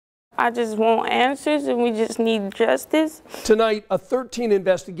I just want answers, and we just need justice. Tonight, a 13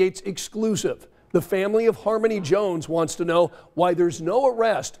 Investigates exclusive. The family of Harmonnie Jones wants to know why there's no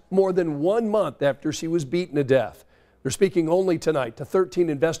arrest more than 1 month after she was beaten to death. They're speaking only tonight to 13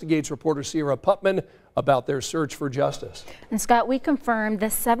 Investigates reporter Sierra Putman about their search for justice. And Scott, we confirmed the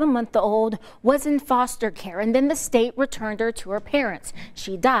 7-month-old was in foster care, and then the state returned her to her parents.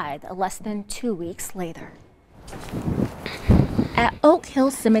 She died less than 2 weeks later. At Oak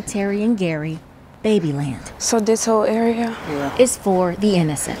Hill Cemetery in Gary, Babyland. So this whole area is for the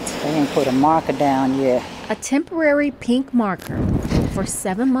innocent. They didn't put a marker down yet. A temporary pink marker for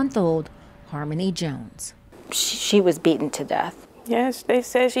 7-month-old Harmonnie Jones. She was beaten to death. Yes, they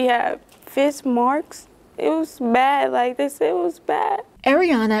said she had fist marks. It was bad, like they said it was bad.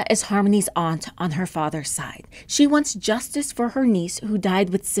 Ariana is Harmonnie's aunt on her father's side. She wants justice for her niece who died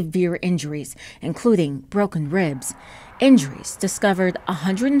with severe injuries, including broken ribs. Injuries discovered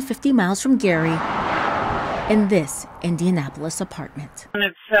 150 miles from Gary in this Indianapolis apartment. And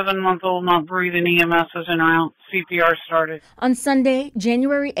it's 7-month-old, not breathing. EMS is in or out. CPR started. On Sunday,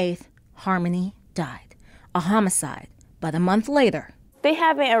 January 8th, Harmonnie died. A homicide, but a month later, they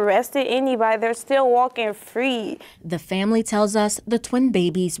haven't arrested anybody. They're still walking free. The family tells us the twin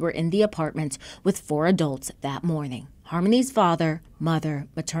babies were in the apartment with 4 adults that morning. Harmonnie's father, mother,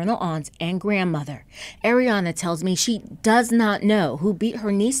 maternal aunt, and grandmother. Ariana tells me she does not know who beat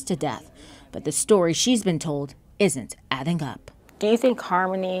her niece to death, but the story she's been told isn't adding up. Do you think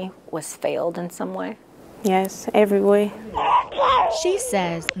Harmonnie was failed in some way? Yes, every way. She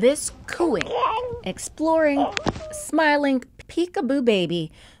says this cooing, exploring, smiling peekaboo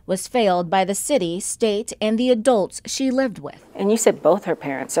baby was failed by the city, state, and the adults she lived with. And you said both her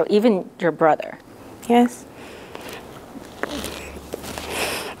parents, so even your brother. Yes.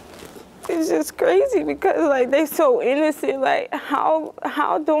 It's just crazy because like they so innocent. Like how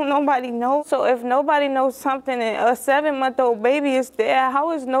don't nobody know? So if nobody knows something and a 7-month-old baby is there,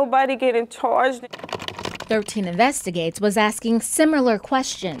 how is nobody getting charged? 13 Investigates was asking similar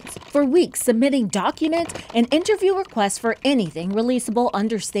questions for weeks, submitting documents and interview requests for anything releasable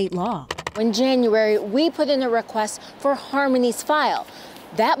under state law. In January, we put in a request for Harmonnie's file.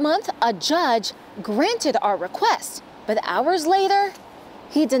 That month, a judge granted our request, but hours later,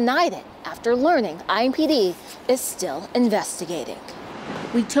 he denied it after learning IMPD is still investigating.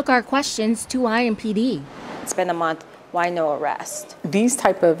 We took our questions to IMPD. It's been a month. Why no arrest? These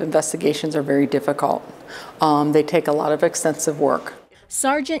type of investigations are very difficult. They take a lot of extensive work.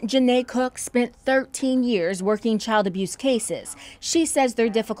 Sergeant Janae Cook spent 13 years working child abuse cases. She says they're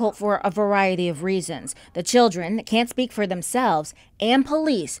difficult for a variety of reasons. The children can't speak for themselves, and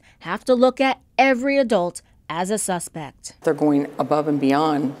police have to look at every adult as a suspect. They're going above and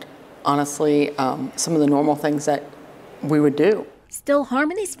beyond, honestly, some of the normal things that we would do. Still,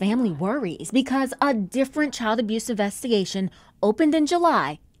 Harmonnie's family worries because a different child abuse investigation opened in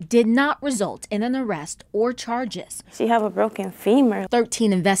July did not result in an arrest or charges. She have a broken femur.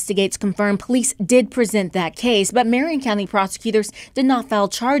 13 Investigates confirmed police did present that case, but Marion County prosecutors did not file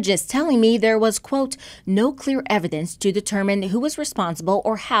charges, telling me there was, quote, no clear evidence to determine who was responsible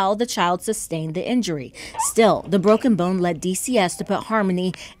or how the child sustained the injury. Still, the broken bone led DCS to put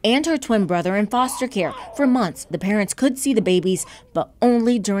Harmonnie and her twin brother in foster care. For months, the parents could see the babies, but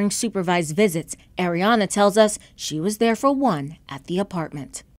only during supervised visits. Ariana tells us she was there for one at the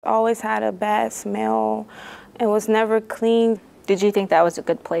apartment. Always had a bad smell and was never clean. Did you think that was a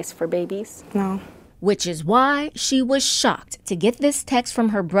good place for babies? No. Which is why she was shocked to get this text from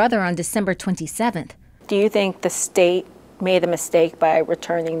her brother on December 27th. Do you think the state made a mistake by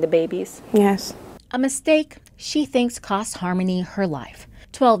returning the babies? Yes. A mistake she thinks cost Harmonnie her life.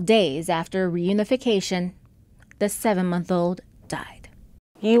 12 days after reunification, the 7-month-old died.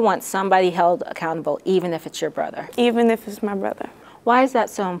 You want somebody held accountable, even if it's your brother? Even if it's my brother. Why is that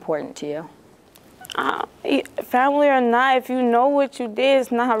so important to you? Family or not, if you know what you did,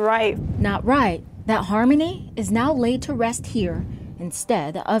 it's not right. Not right that Harmonnie is now laid to rest here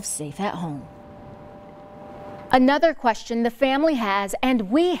instead of safe at home. Another question the family has,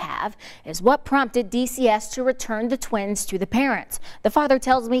 and we have, is what prompted DCS to return the twins to the parents. The father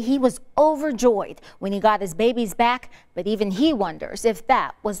tells me he was overjoyed when he got his babies back, but even he wonders if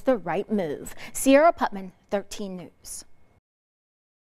that was the right move. Sierra Putman, 13 News.